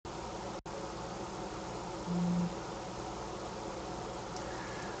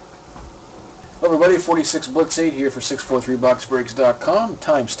Hello everybody, 46 Blitz 8 here for 643boxbreaks.com.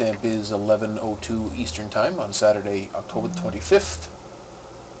 Timestamp is 11:02 Eastern Time on Saturday, October 25th.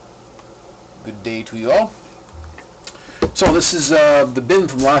 Good day to you all. So this is the bin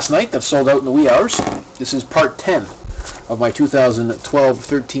from last night that sold out in the wee hours. This is part 10 of my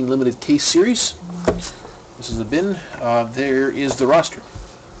 2012-13 limited case series. This is the bin. There is the roster.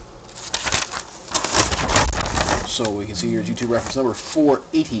 So we can see here's YouTube reference number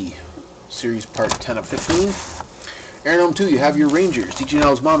 480. Series part 10 of 15. Aaron 2, you have your Rangers.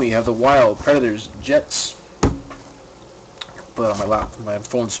 DGNL's Mommy, you have the Wild, Predators, Jets. Put it on my lap. My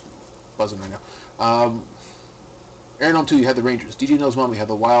phone's buzzing right now. Aaron 2, you have the Rangers. DGNL's Mommy, you have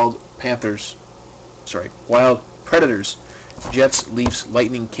the Wild, Wild, Predators, Jets, Leafs,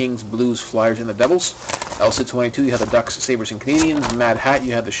 Lightning, Kings, Blues, Flyers, and the Devils. Elsa 22, you have the Ducks, Sabres, and Canadians. Mad Hat,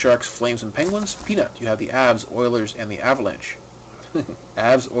 you have the Sharks, Flames, and Penguins. Peanut, you have the Avs, Oilers, and the Avalanche.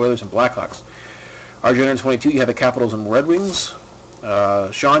 Avs, Oilers, and Blackhawks. RJ122, you have the Capitals and Red Wings.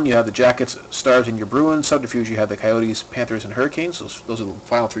 Sean, you have the Jackets, Stars, and your Bruins. Subterfuge, you have the Coyotes, Panthers, and Hurricanes. Those are the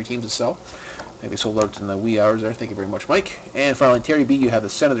final three teams to sell. I think they sold out in the wee hours there. Thank you very much, Mike. And finally, Terry B, you have the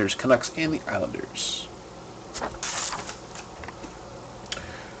Senators, Canucks, and the Islanders.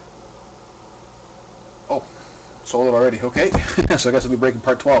 Oh, sold it already. Okay. So I guess I'll be breaking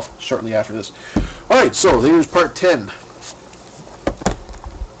part 12 shortly after this. All right, so here's part 10.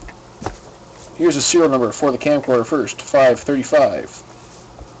 Here's the serial number for the camcorder first, 535.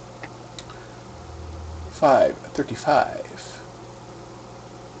 535.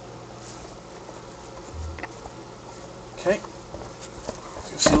 Okay.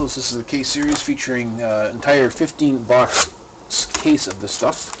 So this is a case series featuring entire 15-box case of this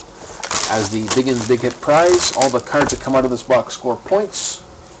stuff. As the Big In Big Hit prize, all the cards that come out of this box score points.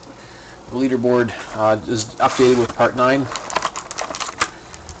 The leaderboard is updated with part 9.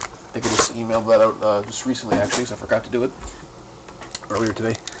 I think I just emailed that out just recently, actually, so I forgot to do it earlier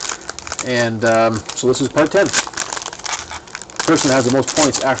today. And so this is part 10. The person that has the most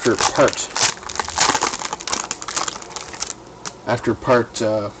points after part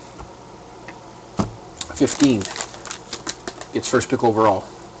 15 gets first pick overall.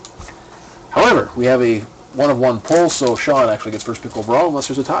 However, we have a one-of-one poll, so Sean actually gets first pick overall unless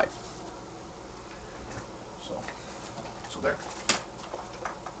there's a tie. So there.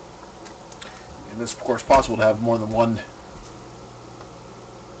 And it's, of course, possible to have more than one.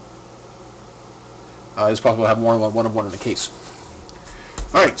 It's possible to have more than one of one in the case.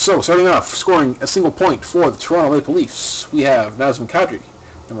 All right, so starting off, scoring a single point for the Toronto Maple Leafs, we have Nazem Kadri,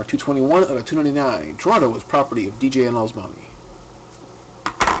 number 221 out of 299. Toronto is property of DGNL's Mommy.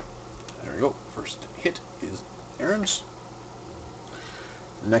 There we go. First hit is Aaron's.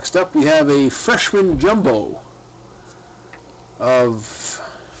 Next up, we have a freshman jumbo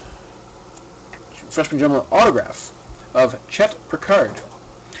autograph of Chet Picard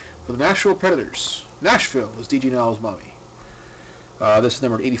for the Nashville Predators. Nashville is DGNL's Mommy. This is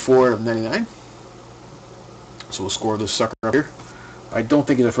numbered 84 of 99. So we'll score this sucker up here. I don't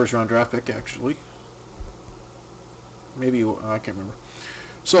think he's a first-round draft pick, actually. Maybe, I can't remember.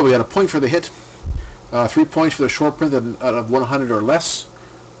 So we got a point for the hit, 3 points for the short print out of 100 or less,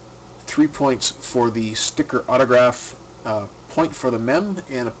 3 points for the sticker autograph, point for the mem,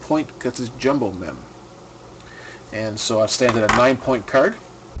 and a point because it's jumbo mem. And so it stands at a 9-point card.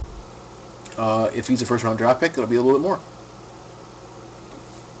 If he's a first-round draft pick, it'll be a little bit more.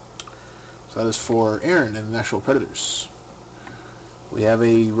 So that is for Aaron and the Nashville Predators. We have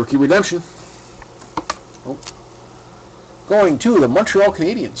a rookie redemption. Oh. Going to the Montreal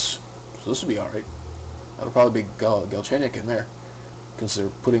Canadiens. So this will be all right. That'll probably be Galchenyuk in there, because they're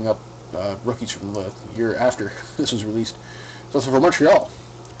putting up rookies from the year after this was released. So it's for Montreal.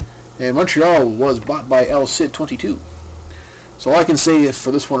 And Montreal was bought by El Cid 22. So all I can say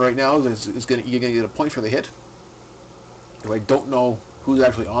for this one right now is you're going to get a point for the hit. I don't know who's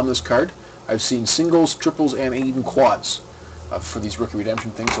actually on this card. I've seen singles, triples, and even quads for these rookie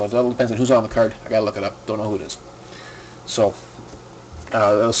redemption things. So it all depends on who's on the card. I gotta look it up. Don't know who it is. So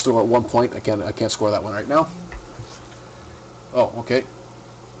that's still at 1 point. I can't score that one right now. Oh, okay.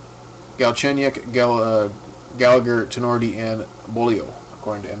 Galchenyuk, Gallagher, Tenorti, and Bolio,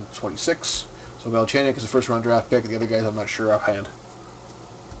 according to M26. So Galchenyuk is a first-round draft pick. The other guys I'm not sure offhand.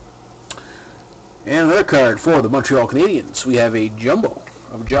 And another card for the Montreal Canadiens. We have a jumbo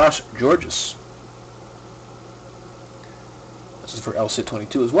of Josh Georges. This is for El Cid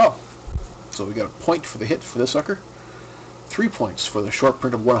 22 as well. So we got a point for the hit for this sucker. 3 points for the short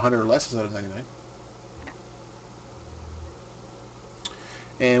print of 100 or less instead of 99.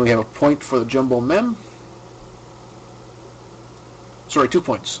 And we have a point for the jumbo mem. Sorry, 2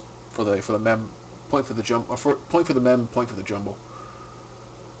 points. for the mem, point for the jump, or point for the mem, point for the jumbo.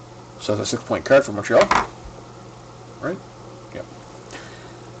 So that's a 6-point card for Montreal. Right? Yep.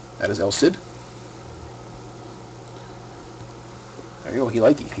 That is El Cid. There you go, he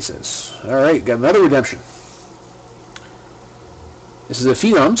liked it, he says. Alright, got another redemption. This is a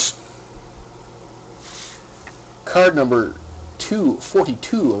Phenoms. Card number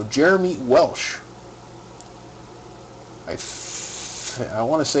 242 of Jeremy Welsh. I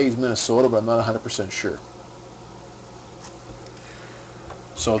want to say he's Minnesota, but I'm not 100% sure.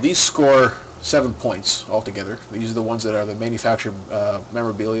 So these score 7 points altogether. These are the ones that are the manufactured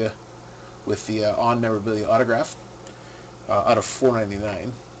memorabilia with the on-memorabilia autograph out of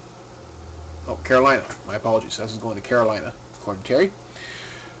 $4.99. Oh, Carolina. My apologies. This is going to Carolina, according to Terry.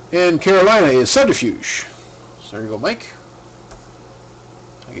 And Carolina is Subterfuge. So there you go, Mike.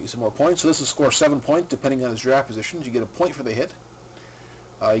 I'll get you some more points. So this will score 7 points depending on his draft positions. You get a point for the hit.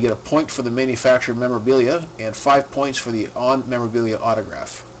 You get a point for the manufactured memorabilia and 5 points for the on-memorabilia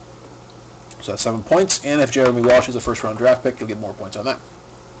autograph. So that's 7 points. And if Jeremy Walsh is a first-round draft pick, you'll get more points on that.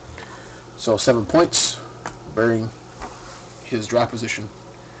 So 7 points, bearing his draft position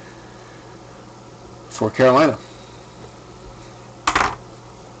for Carolina.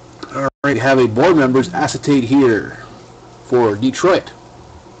 All right, have a board member's acetate here for Detroit.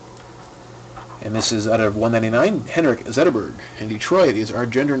 And this is out of 199, Henrik Zetterberg. And Detroit is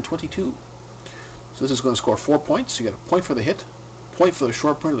Argendron 22. So this is going to score 4 points. You get a point for the hit, point for the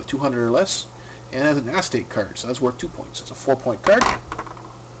short print with 200 or less, and has an acetate card. So that's worth 2 points. It's a 4-point card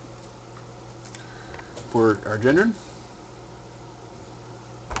for Argendron.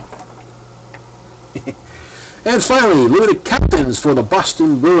 And finally, limited captains for the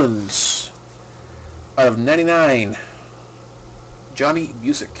Boston Bruins. Out of 99, Johnny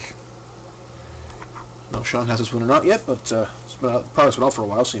Busick. No, Sean has this one or not yet, but it's been out, the product's been out for a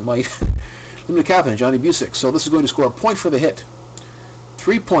while, so you might. Limited captain, Johnny Busick. So this is going to score a point for the hit,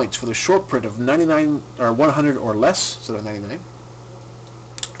 3 points for the short print of 99 or 100 or less, instead of 99.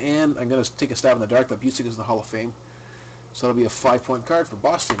 And I'm going to take a stab in the dark, but Busick is in the Hall of Fame, so that'll be a 5-point card for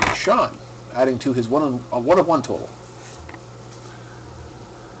Boston. And Sean, adding to his 1 of 1 total.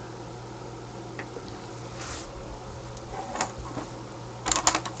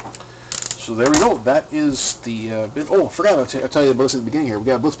 So there we go. That is the bit. Oh, I forgot to tell you about this at the beginning here. We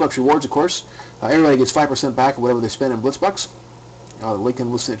got Blitzbucks rewards, of course. Everybody gets 5% back of whatever they spend in Blitzbucks. The link in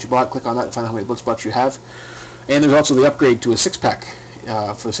the list that you bought. Click on that to find out how many Blitzbucks you have. And there's also the upgrade to a 6-pack.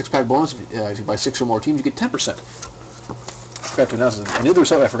 For the 6-pack bonus, if you buy 6 or more teams, you get 10%. I forgot to announce it. I knew there was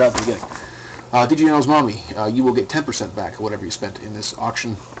something I forgot at the beginning. DJNL's Mommy, you will get 10% back of whatever you spent in this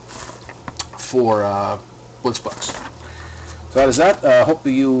auction for Blitzbucks. So that is that. Hope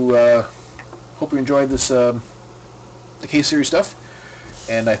you enjoyed this the case series stuff,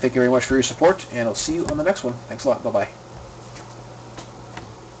 and I thank you very much for your support, and I'll see you on the next one. Thanks a lot. Bye bye.